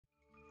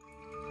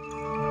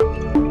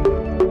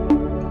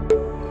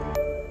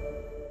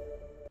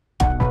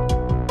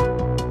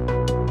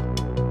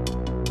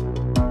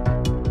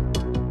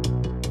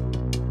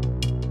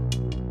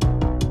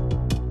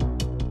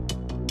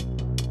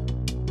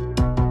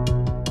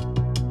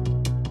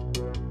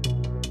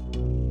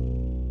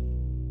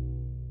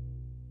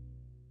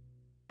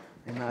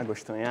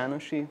Ágoston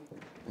Jánosi,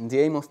 and the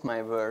aim of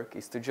my work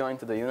is to join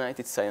to the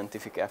united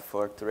scientific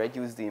effort to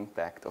reduce the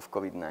impact of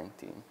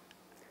COVID-19.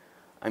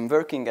 I'm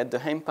working at the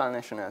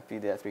Translational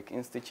Pediatric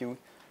Institute,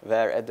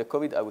 where at the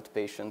COVID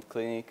outpatient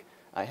clinic,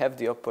 I have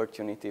the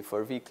opportunity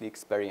for weekly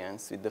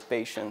experience with the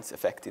patients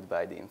affected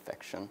by the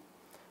infection.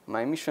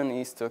 My mission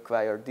is to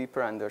acquire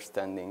deeper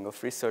understanding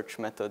of research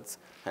methods,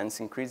 hence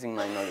increasing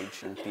my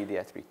knowledge in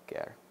pediatric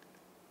care.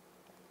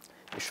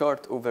 A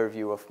short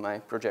overview of my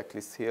project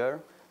list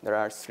here. There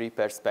are three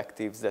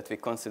perspectives that we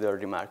consider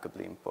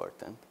remarkably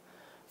important.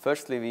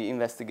 Firstly, we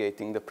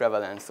investigating the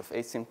prevalence of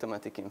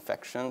asymptomatic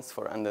infections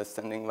for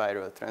understanding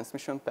viral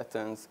transmission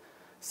patterns.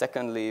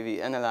 Secondly,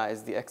 we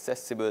analyze the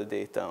accessible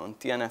data on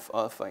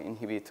TNF-alpha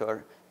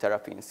inhibitor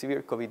therapy in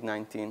severe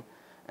COVID-19.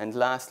 And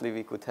lastly,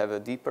 we could have a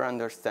deeper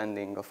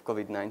understanding of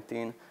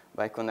COVID-19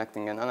 by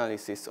conducting an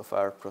analysis of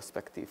our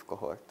prospective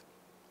cohort.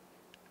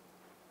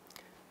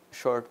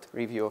 Short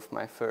review of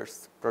my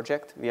first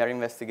project. We are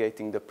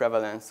investigating the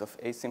prevalence of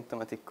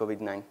asymptomatic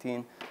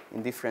COVID-19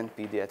 in different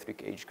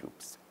pediatric age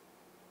groups.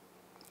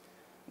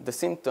 The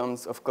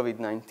symptoms of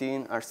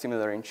COVID-19 are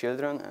similar in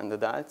children and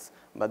adults,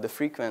 but the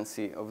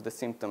frequency of the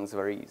symptoms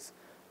varies.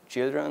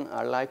 Children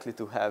are likely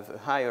to have a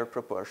higher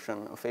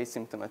proportion of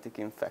asymptomatic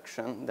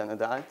infection than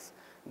adults,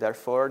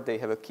 therefore they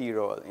have a key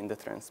role in the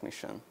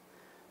transmission.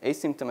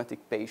 Asymptomatic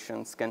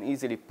patients can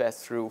easily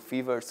pass through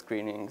fever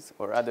screenings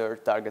or other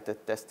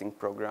targeted testing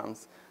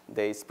programs.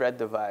 They spread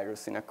the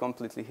virus in a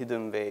completely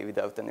hidden way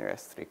without any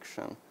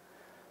restriction.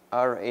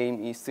 Our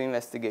aim is to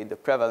investigate the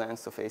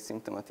prevalence of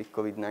asymptomatic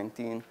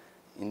COVID-19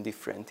 in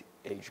different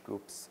age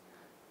groups.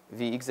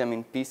 We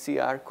examine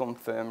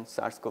PCR-confirmed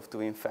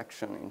SARS-CoV-2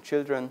 infection in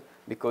children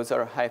because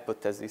our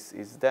hypothesis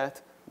is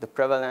that the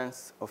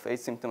prevalence of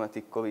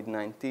asymptomatic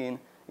COVID-19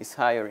 is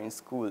higher in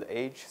school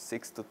age,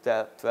 6 to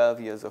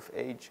 12 years of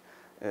age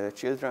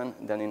children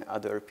than in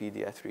other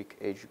pediatric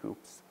age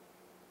groups.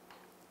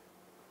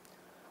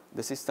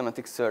 The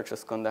systematic search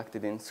was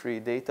conducted in 3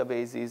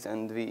 databases,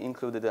 and we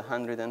included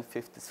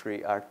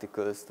 153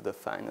 articles to the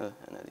final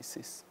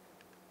analysis.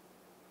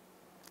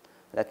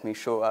 Let me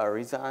show our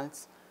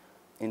results.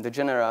 In the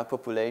general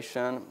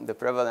population, the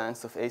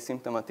prevalence of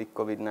asymptomatic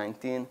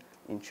COVID-19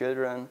 in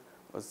children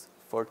was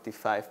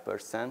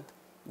 45%.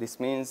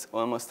 This means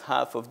almost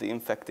half of the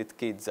infected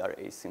kids are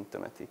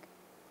asymptomatic.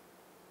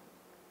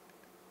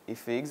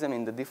 If we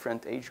examine the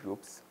different age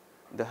groups,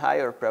 the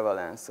higher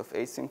prevalence of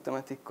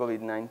asymptomatic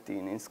COVID-19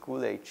 in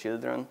school-age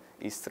children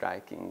is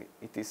striking.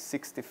 It is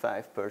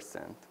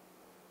 65%.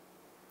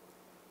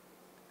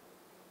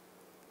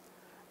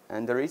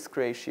 And the risk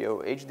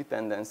ratio age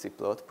dependency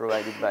plot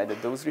provided by the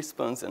dose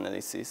response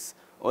analysis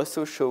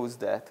also shows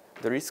that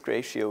the risk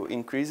ratio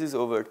increases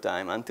over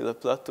time until a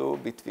plateau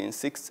between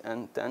 6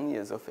 and 10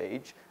 years of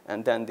age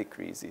and then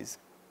decreases.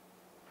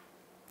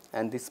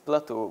 And this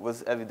plateau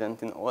was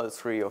evident in all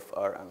 3 of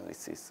our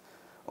analyses.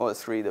 All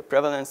 3, the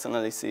prevalence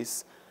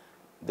analysis,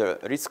 the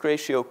risk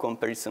ratio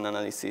comparison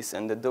analysis,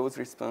 and the dose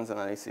response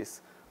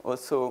analysis,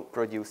 also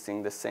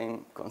producing the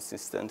same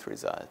consistent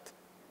result.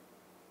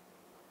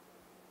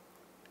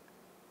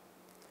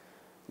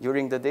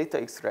 During the data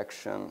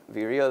extraction,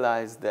 we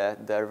realized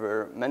that there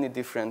were many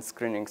different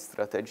screening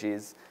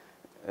strategies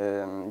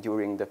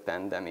during the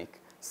pandemic,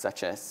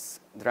 such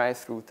as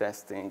drive-through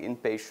testing,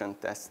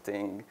 inpatient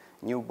testing,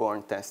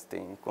 newborn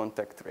testing,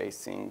 contact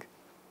tracing.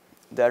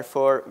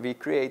 Therefore, we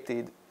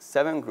created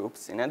 7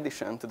 groups in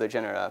addition to the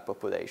general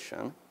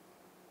population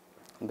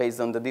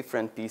based on the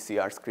different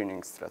PCR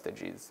screening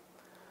strategies.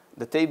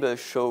 The tables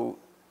show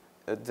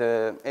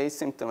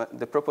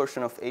the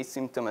proportion of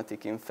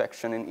asymptomatic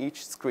infection in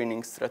each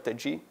screening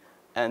strategy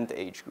and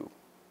age group.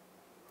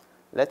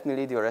 Let me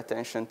lead your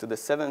attention to the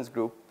 7th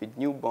group with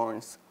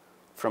newborns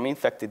from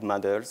infected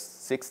mothers.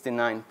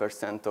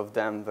 69% of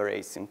them were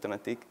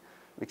asymptomatic,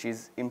 which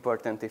is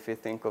important if you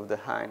think of the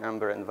high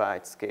number and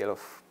wide scale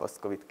of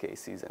post-COVID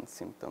cases and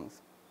symptoms.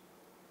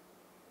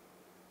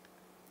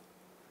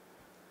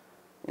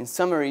 In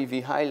summary,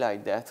 we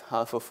highlight that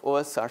half of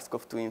all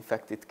SARS-CoV-2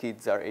 infected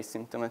kids are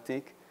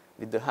asymptomatic,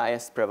 with the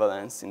highest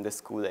prevalence in the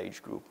school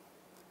age group.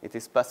 It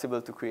is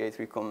possible to create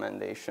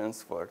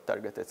recommendations for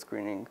targeted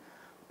screening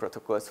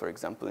protocols, for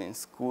example, in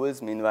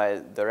schools.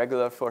 Meanwhile, the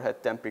regular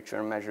forehead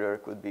temperature measure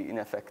could be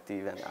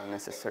ineffective and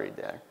unnecessary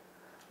there.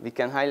 We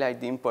can highlight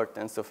the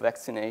importance of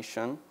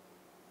vaccination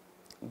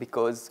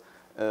because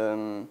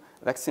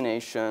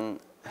vaccination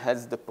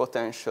has the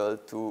potential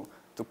to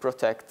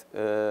protect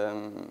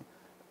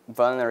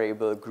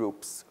vulnerable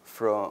groups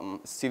from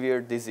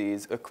severe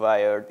disease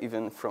acquired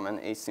even from an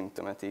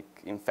asymptomatic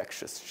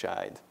infectious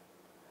child.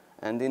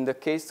 And in the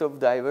case of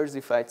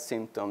diversified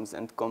symptoms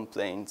and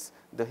complaints,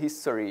 the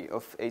history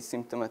of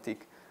asymptomatic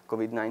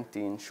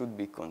COVID-19 should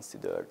be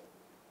considered.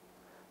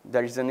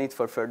 There is a need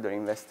for further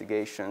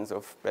investigations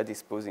of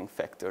predisposing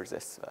factors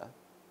as well.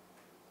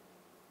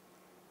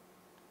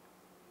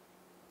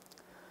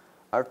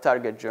 Our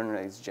target journal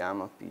is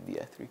JAMA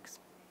Pediatrics.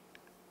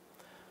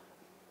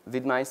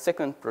 With my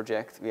second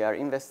project, we are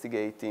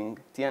investigating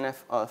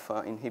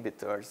TNF-alpha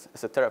inhibitors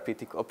as a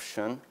therapeutic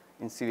option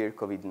in severe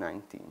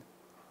COVID-19.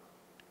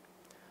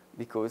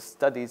 because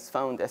studies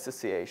found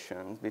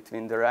associations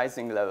between the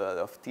rising level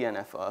of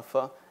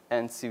TNF-alpha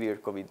and severe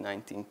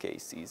COVID-19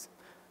 cases.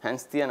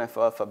 Hence,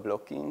 TNF-alpha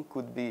blocking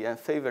could be a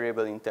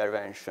favorable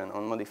intervention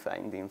on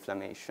modifying the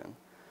inflammation.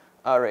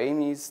 Our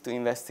aim is to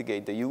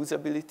investigate the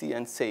usability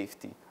and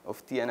safety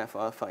of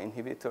TNF-alpha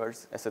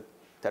inhibitors as a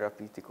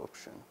therapeutic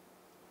option.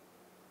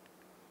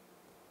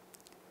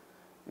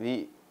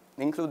 We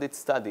included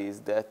studies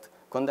that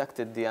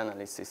conducted the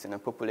analysis in a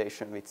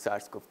population with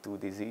SARS-CoV-2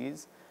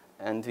 disease,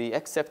 and we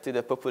accepted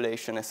a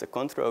population as a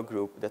control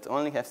group that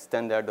only have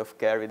standard of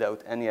care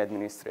without any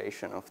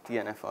administration of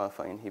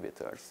TNF-alpha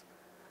inhibitors.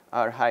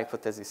 Our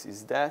hypothesis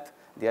is that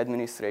the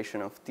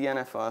administration of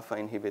TNF-alpha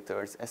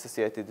inhibitors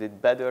associated with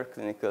better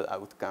clinical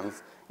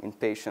outcomes in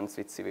patients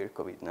with severe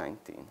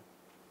COVID-19.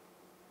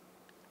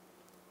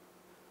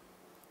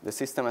 The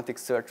systematic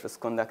search was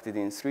conducted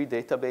in 3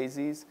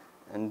 databases,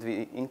 and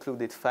we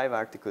included 5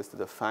 articles to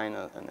the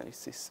final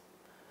analysis.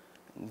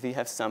 We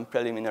have some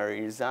preliminary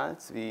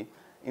results. We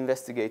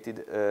investigated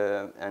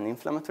an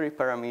inflammatory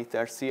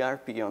parameter,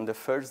 CRP, on the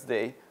first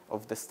day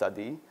of the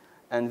study,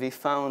 and we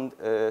found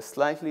a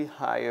slightly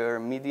higher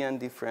median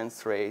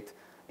difference rate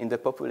in the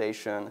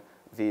population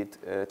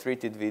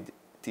treated with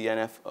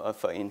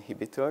TNF-alpha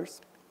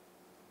inhibitors.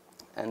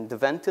 And the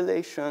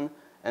ventilation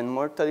and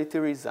mortality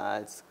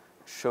results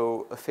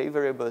show a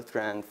favorable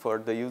trend for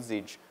the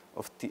usage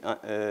of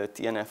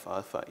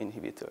TNF-alpha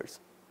inhibitors.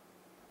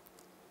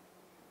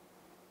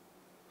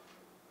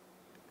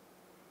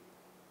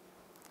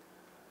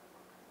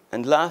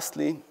 And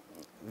lastly,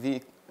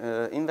 we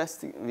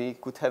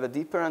could have a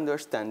deeper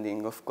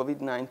understanding of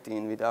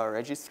COVID-19 with our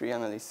registry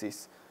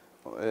analysis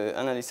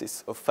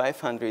of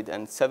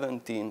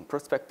 517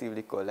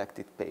 prospectively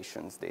collected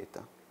patients'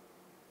 data.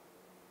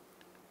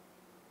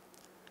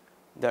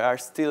 There are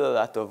still a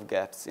lot of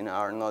gaps in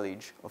our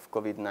knowledge of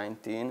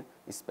COVID-19,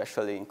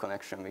 especially in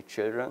connection with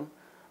children.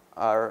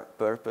 Our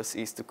purpose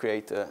is to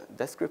create a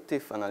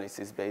descriptive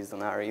analysis based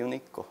on our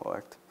unique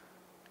cohort.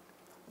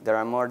 There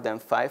are more than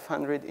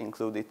 500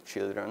 included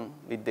children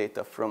with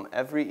data from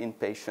every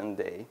inpatient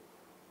day,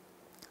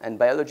 and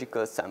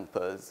biological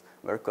samples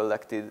were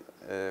collected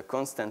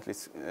constantly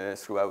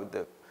throughout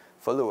the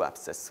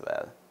follow-ups as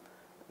well.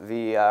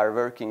 We are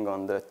working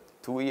on the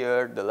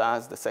 2-year,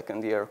 the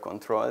second-year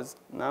controls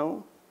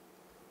now.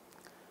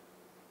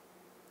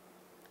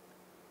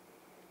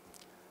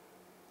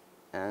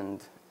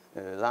 And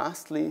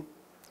lastly,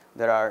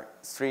 there are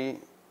 3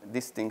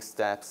 distinct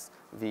steps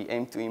we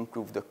aim to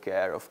improve the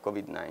care of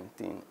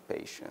COVID-19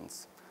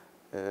 patients.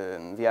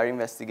 We are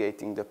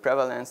investigating the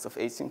prevalence of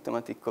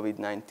asymptomatic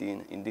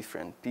COVID-19 in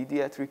different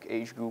pediatric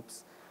age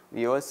groups.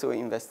 We are also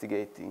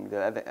investigating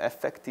the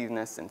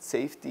effectiveness and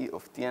safety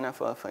of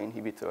TNF-alpha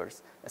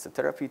inhibitors as a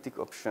therapeutic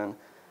option,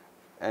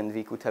 and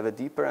we could have a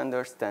deeper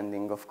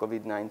understanding of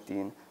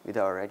COVID-19 with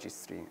our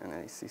registry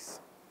analysis.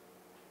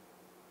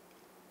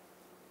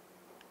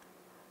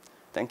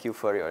 Thank you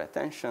for your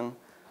attention.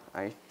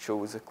 I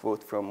chose a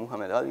quote from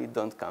Muhammad Ali: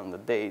 "Don't count the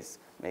days,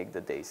 make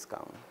the days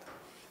count."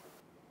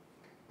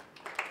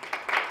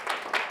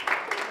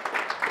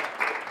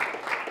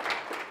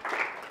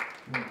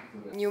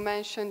 You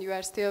mentioned you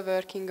are still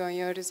working on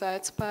your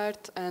results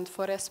part and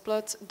forest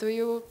plots. Do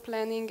you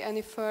planning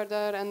any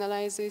further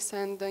analysis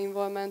and the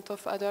involvement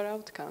of other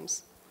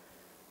outcomes?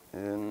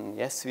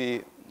 Yes,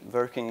 we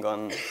working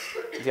on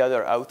the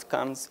other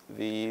outcomes.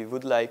 We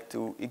would like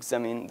to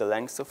examine the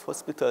length of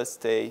hospital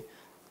stay,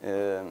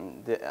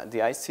 the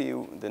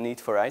ICU, the need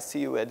for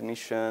ICU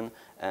admission,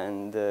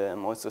 and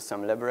also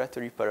some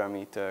laboratory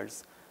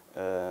parameters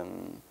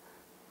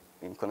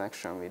in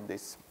connection with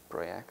this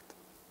project.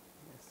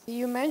 Yes.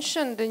 You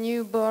mentioned the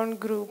newborn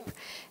group,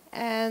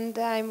 and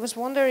I was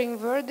wondering,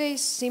 were they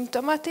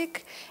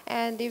symptomatic?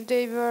 And if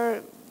they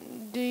were,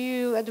 do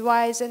you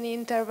advise any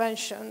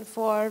intervention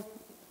for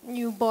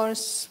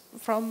newborns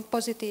from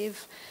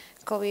positive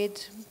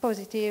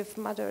COVID-positive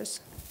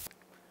mothers?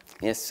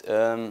 Yes.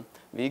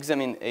 We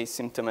examined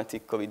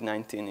asymptomatic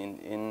COVID-19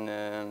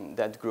 in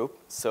that group.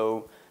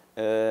 So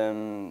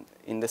in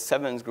the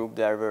 7th group,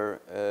 there were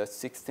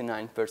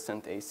 69%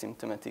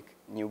 asymptomatic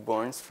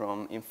newborns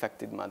from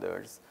infected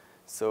mothers.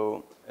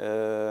 So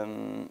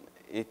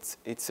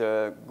it's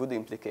a good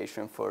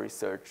implication for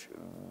research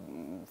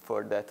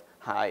for that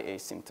high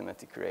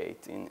asymptomatic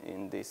rate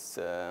in this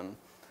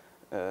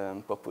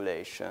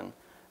population.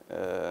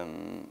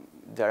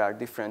 There are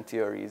different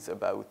theories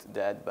about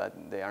that, but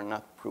they are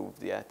not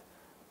proved yet.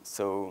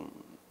 So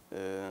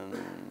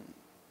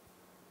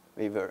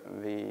we were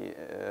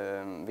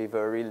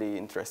really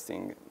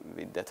interested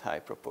with that high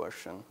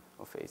proportion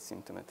of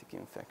asymptomatic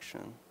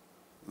infection.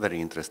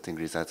 Very interesting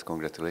results,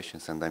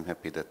 congratulations, and I'm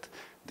happy that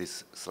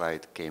this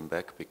slide came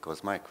back,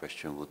 because my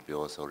question would be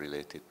also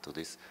related to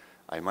this.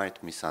 I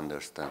might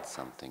misunderstand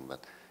something,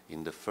 but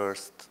in the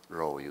first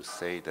row you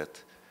say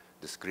that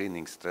the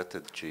screening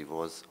strategy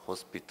was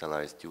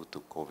hospitalized due to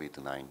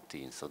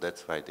COVID-19, so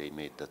that's why they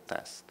made the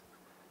test.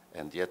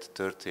 And yet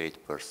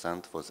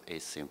 38% was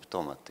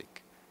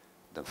asymptomatic.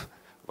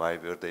 Why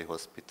were they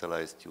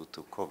hospitalized due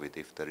to COVID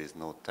if there is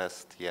no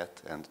test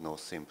yet and no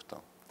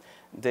symptom?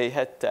 They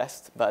had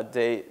tests, but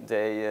they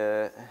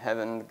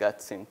haven't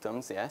got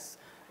symptoms, yes.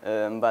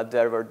 But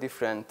there were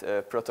different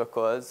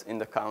protocols in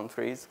the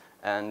countries,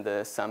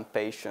 and some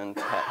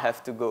patients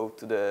have to go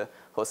to the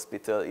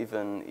hospital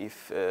even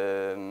if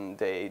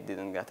they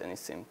didn't get any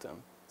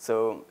symptom.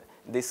 So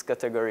this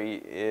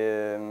category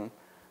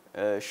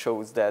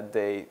shows that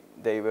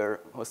they were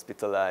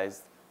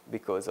hospitalized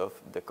because of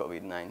the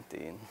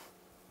COVID-19,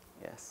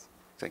 yes.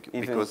 Thank you.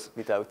 Even because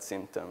without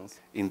symptoms.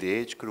 In the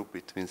age group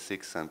between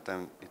 6 and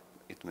 10,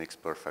 it makes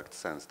perfect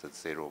sense that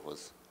 0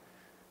 was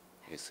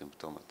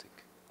asymptomatic.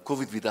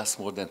 COVID with us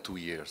more than 2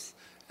 years,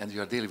 and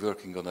you are daily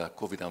working on a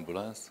COVID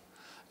ambulance,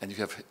 and you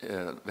have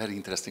very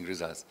interesting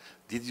results.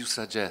 Did you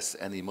suggest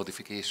any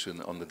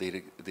modification on the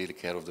daily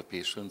care of the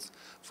patients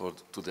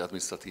to the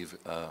administrative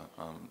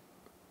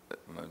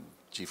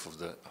chief of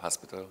the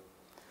hospital?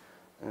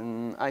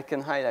 I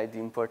can highlight the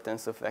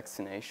importance of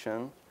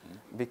vaccination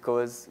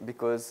because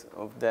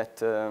of that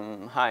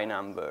high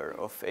number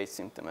of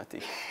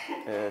asymptomatic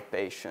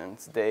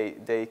patients.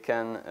 They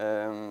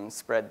can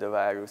spread the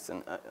virus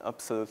in an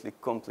absolutely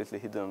completely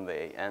hidden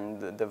way,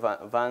 and the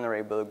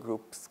vulnerable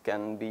groups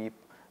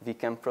we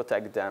can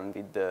protect them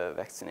with the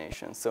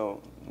vaccination.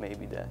 So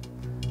maybe that.